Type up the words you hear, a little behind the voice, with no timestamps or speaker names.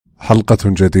حلقة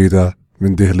جديدة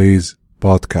من دهليز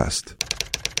بودكاست.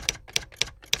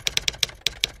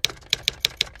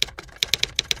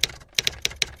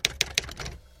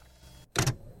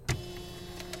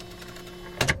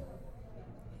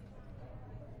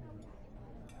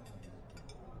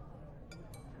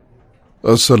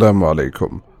 السلام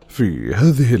عليكم. في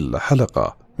هذه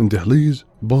الحلقة من دهليز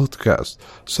بودكاست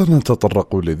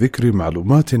سنتطرق لذكر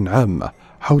معلومات عامة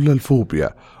حول الفوبيا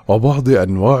وبعض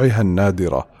أنواعها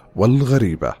النادرة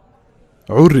والغريبة.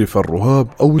 عرف الرهاب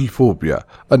أو الفوبيا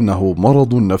أنه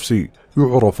مرض نفسي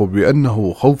يعرف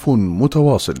بأنه خوف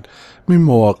متواصل من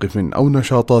مواقف أو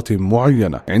نشاطات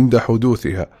معينة عند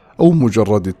حدوثها أو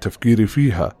مجرد التفكير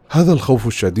فيها. هذا الخوف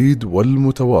الشديد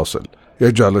والمتواصل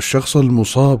يجعل الشخص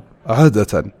المصاب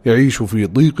عادة يعيش في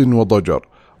ضيق وضجر،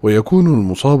 ويكون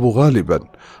المصاب غالبا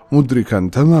مدركا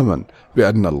تماما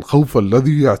بأن الخوف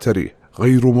الذي يعتريه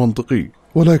غير منطقي،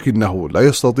 ولكنه لا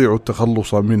يستطيع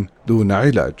التخلص منه دون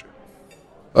علاج.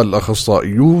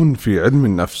 الأخصائيون في علم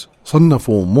النفس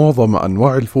صنفوا معظم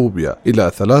أنواع الفوبيا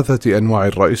إلى 3 أنواع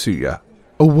رئيسية.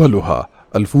 أولها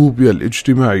الفوبيا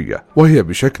الاجتماعية، وهي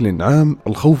بشكل عام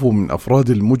الخوف من أفراد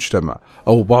المجتمع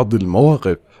أو بعض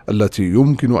المواقف التي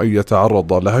يمكن أن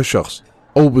يتعرض لها الشخص،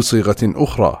 أو بصيغة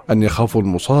أخرى أن يخاف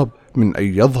المصاب من أن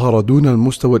يظهر دون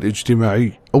المستوى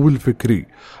الاجتماعي أو الفكري،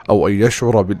 أو أن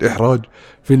يشعر بالإحراج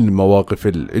في المواقف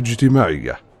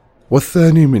الاجتماعية.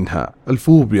 والثاني منها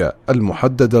الفوبيا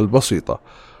المحددة البسيطة،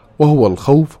 وهو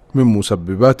الخوف من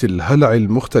مسببات الهلع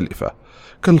المختلفة،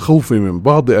 كالخوف من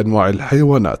بعض أنواع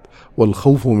الحيوانات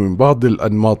والخوف من بعض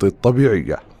الأنماط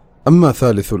الطبيعية. أما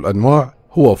ثالث الأنواع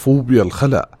هو فوبيا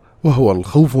الخلاء، وهو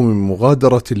الخوف من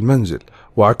مغادرة المنزل،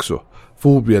 وعكسه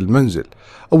فوبيا المنزل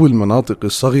أو المناطق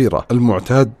الصغيرة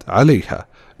المعتاد عليها،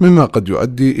 مما قد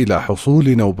يؤدي إلى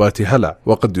حصول نوبات هلع.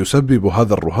 وقد يسبب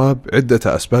هذا الرهاب عدة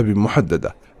أسباب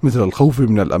محددة، مثل الخوف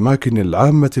من الأماكن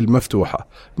العامة المفتوحة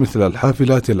مثل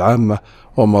الحافلات العامة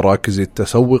ومراكز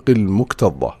التسوق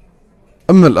المكتظة.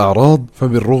 أما الأعراض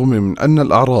فبالرغم من أن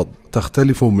الأعراض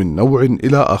تختلف من نوع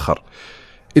إلى آخر،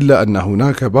 إلا أن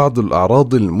هناك بعض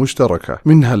الأعراض المشتركة،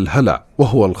 منها الهلع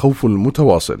وهو الخوف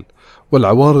المتواصل،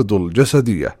 والعوارض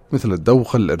الجسدية مثل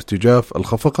الدوخة، الارتجاف،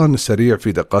 الخفقان السريع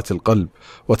في دقات القلب،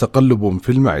 وتقلب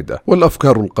في المعدة،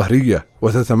 والأفكار القهرية،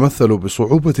 وتتمثل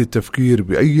بصعوبة التفكير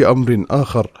بأي أمر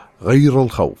آخر غير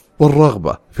الخوف،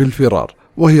 والرغبة في الفرار،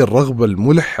 وهي الرغبة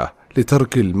الملحة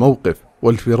لترك الموقف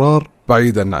والفرار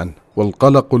بعيدا عنه،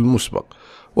 والقلق المسبق،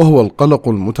 وهو القلق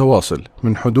المتواصل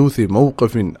من حدوث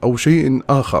موقف أو شيء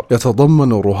آخر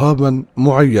يتضمن رهابا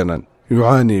معينا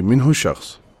يعاني منه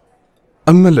الشخص.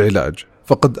 أما العلاج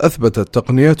فقد أثبتت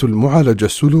تقنيات المعالجة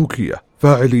السلوكية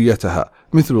فاعليتها،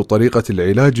 مثل طريقة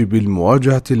العلاج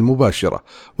بالمواجهة المباشرة،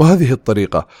 وهذه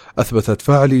الطريقة أثبتت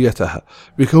فاعليتها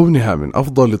بكونها من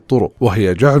أفضل الطرق،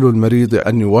 وهي جعل المريض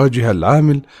أن يواجه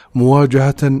العامل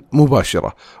مواجهة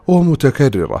مباشرة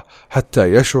ومتكررة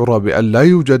حتى يشعر بأن لا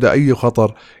يوجد أي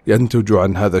خطر ينتج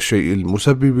عن هذا الشيء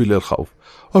المسبب للخوف،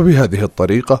 وبهذه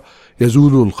الطريقة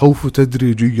يزول الخوف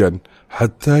تدريجيا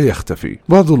حتى يختفي.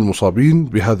 بعض المصابين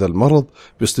بهذا المرض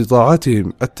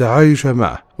باستطاعتهم التعايش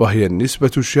معه، وهي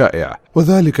النسبة الشائعة،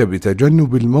 وذلك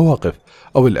بتجنب المواقف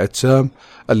أو الأجسام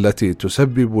التي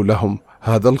تسبب لهم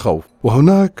هذا الخوف.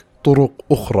 وهناك طرق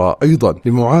أخرى أيضا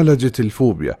لمعالجة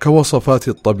الفوبيا كوصفات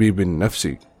الطبيب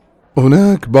النفسي.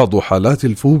 هناك بعض حالات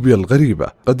الفوبيا الغريبة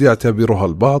قد يعتبرها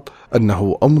البعض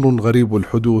أنه أمر غريب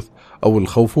الحدوث أو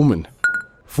الخوف منه.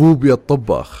 فوبيا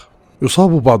الطباخ.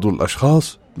 يصاب بعض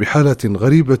الأشخاص بحالة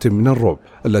غريبة من الرعب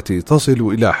التي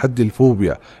تصل إلى حد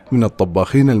الفوبيا من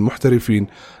الطباخين المحترفين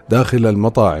داخل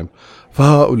المطاعم،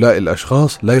 فهؤلاء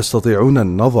الأشخاص لا يستطيعون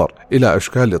النظر إلى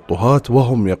أشكال الطهاة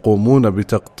وهم يقومون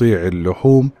بتقطيع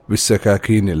اللحوم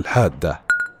بالسكاكين الحادة.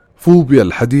 فوبيا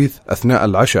الحديث أثناء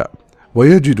العشاء.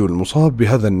 ويجد المصاب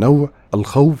بهذا النوع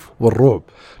الخوف والرعب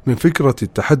من فكرة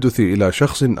التحدث إلى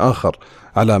شخص آخر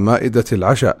على مائدة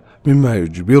العشاء، مما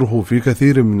يجبره في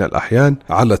كثير من الأحيان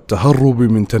على التهرب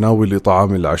من تناول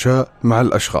طعام العشاء مع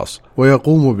الأشخاص،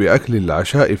 ويقوم بأكل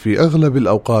العشاء في أغلب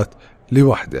الأوقات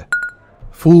لوحده.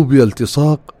 فوبيا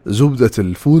التصاق زبدة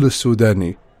الفول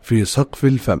السوداني في سقف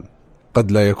الفم.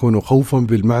 قد لا يكون خوفا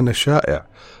بالمعنى الشائع،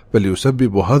 بل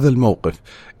يسبب هذا الموقف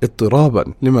اضطرابا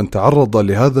لمن تعرض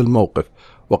لهذا الموقف،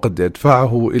 وقد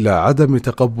يدفعه إلى عدم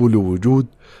تقبل وجود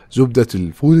زبدة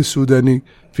الفول السوداني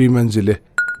في منزله.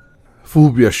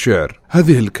 فوبيا الشعر.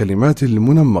 هذه الكلمات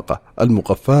المنمقة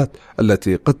المقفاة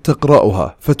التي قد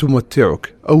تقرأها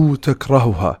فتمتعك أو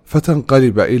تكرهها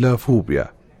فتنقلب إلى فوبيا.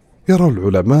 يرى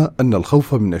العلماء أن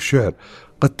الخوف من الشعر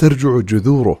قد ترجع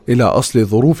جذوره إلى أصل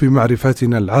ظروف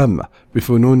معرفتنا العامة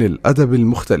بفنون الأدب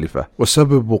المختلفة،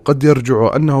 والسبب قد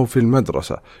يرجع أنه في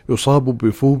المدرسة يصاب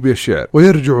بفوبيا الشعر،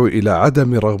 ويرجع إلى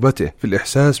عدم رغبته في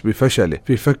الإحساس بفشله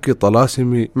في فك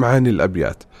طلاسم معاني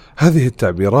الأبيات. هذه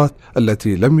التعبيرات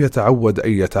التي لم يتعود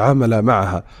أن يتعامل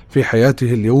معها في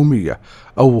حياته اليومية،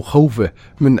 أو خوفه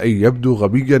من أن يبدو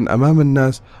غبيا أمام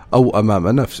الناس أو أمام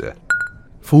نفسه.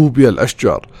 فوبيا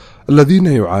الأشجار. الذين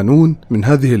يعانون من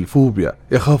هذه الفوبيا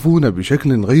يخافون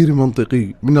بشكل غير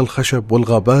منطقي من الخشب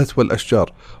والغابات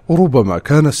والأشجار، وربما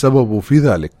كان السبب في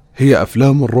ذلك هي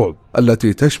أفلام الرعب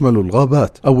التي تشمل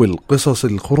الغابات أو القصص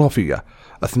الخرافية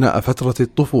أثناء فترة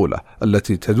الطفولة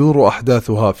التي تدور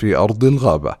أحداثها في أرض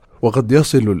الغابة. وقد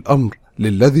يصل الأمر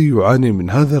للذي يعاني من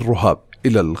هذا الرهاب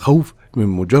إلى الخوف من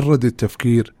مجرد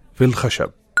التفكير في الخشب.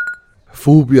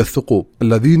 فوبيا الثقوب.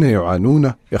 الذين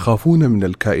يعانون يخافون من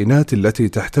الكائنات التي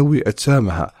تحتوي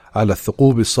أجسامها على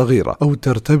الثقوب الصغيرة أو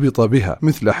ترتبط بها،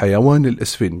 مثل حيوان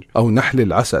الإسفنج أو نحل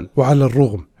العسل. وعلى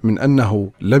الرغم من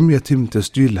أنه لم يتم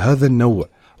تسجيل هذا النوع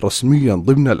رسميا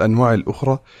ضمن الأنواع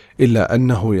الأخرى، إلا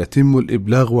أنه يتم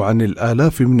الإبلاغ عن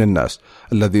الآلاف من الناس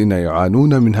الذين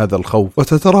يعانون من هذا الخوف،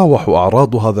 وتتراوح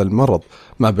أعراض هذا المرض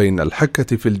ما بين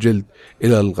الحكة في الجلد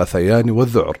إلى الغثيان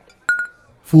والذعر.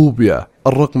 فوبيا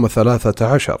الرقم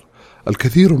 13.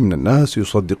 الكثير من الناس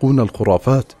يصدقون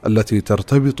الخرافات التي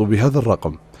ترتبط بهذا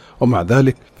الرقم، ومع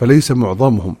ذلك فليس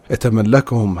معظمهم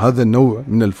يتملكهم هذا النوع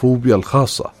من الفوبيا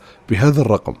الخاصة بهذا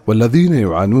الرقم. والذين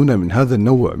يعانون من هذا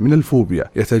النوع من الفوبيا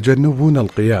يتجنبون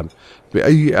القيام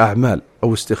بأي أعمال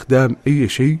أو استخدام أي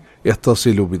شيء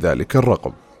يتصل بذلك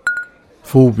الرقم.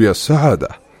 فوبيا السعادة.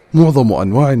 معظم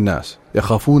أنواع الناس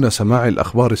يخافون سماع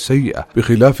الأخبار السيئة،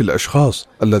 بخلاف الأشخاص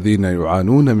الذين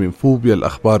يعانون من فوبيا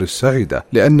الأخبار السعيدة،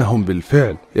 لأنهم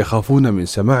بالفعل يخافون من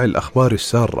سماع الأخبار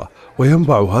السارة،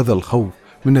 وينبع هذا الخوف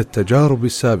من التجارب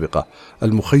السابقة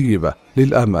المخيبة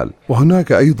للآمال.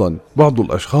 وهناك أيضا بعض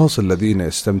الأشخاص الذين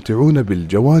يستمتعون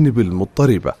بالجوانب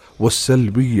المضطربة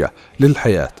والسلبية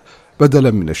للحياة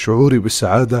بدلا من الشعور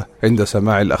بالسعادة عند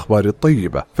سماع الأخبار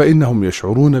الطيبة، فإنهم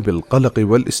يشعرون بالقلق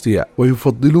والاستياء،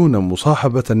 ويفضلون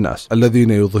مصاحبة الناس الذين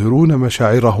يظهرون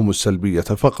مشاعرهم السلبية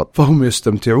فقط، فهم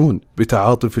يستمتعون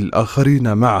بتعاطف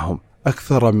الآخرين معهم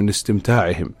أكثر من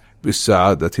استمتاعهم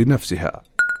بالسعادة نفسها.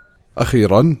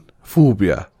 أخيرا،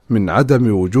 فوبيا من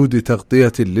عدم وجود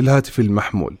تغطية للهاتف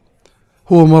المحمول.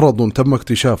 هو مرض تم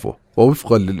اكتشافه،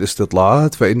 ووفقا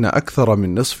للاستطلاعات فإن أكثر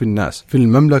من نصف الناس في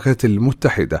المملكة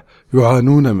المتحدة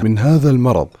يعانون من هذا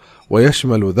المرض،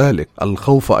 ويشمل ذلك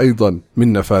الخوف أيضا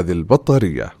من نفاذ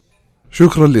البطارية.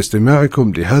 شكرا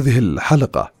لاستماعكم لهذه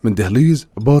الحلقة من دهليز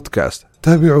بودكاست.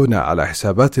 تابعونا على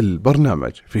حسابات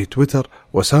البرنامج في تويتر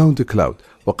وساوند كلاود،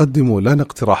 وقدموا لنا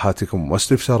اقتراحاتكم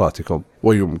واستفساراتكم.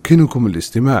 ويمكنكم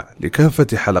الاستماع لكافة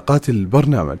حلقات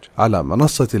البرنامج على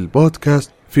منصة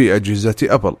البودكاست في أجهزة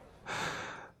أبل.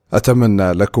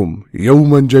 أتمنى لكم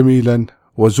يوما جميلا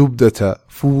وزبدة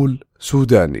فول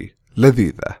سوداني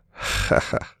لذيذة.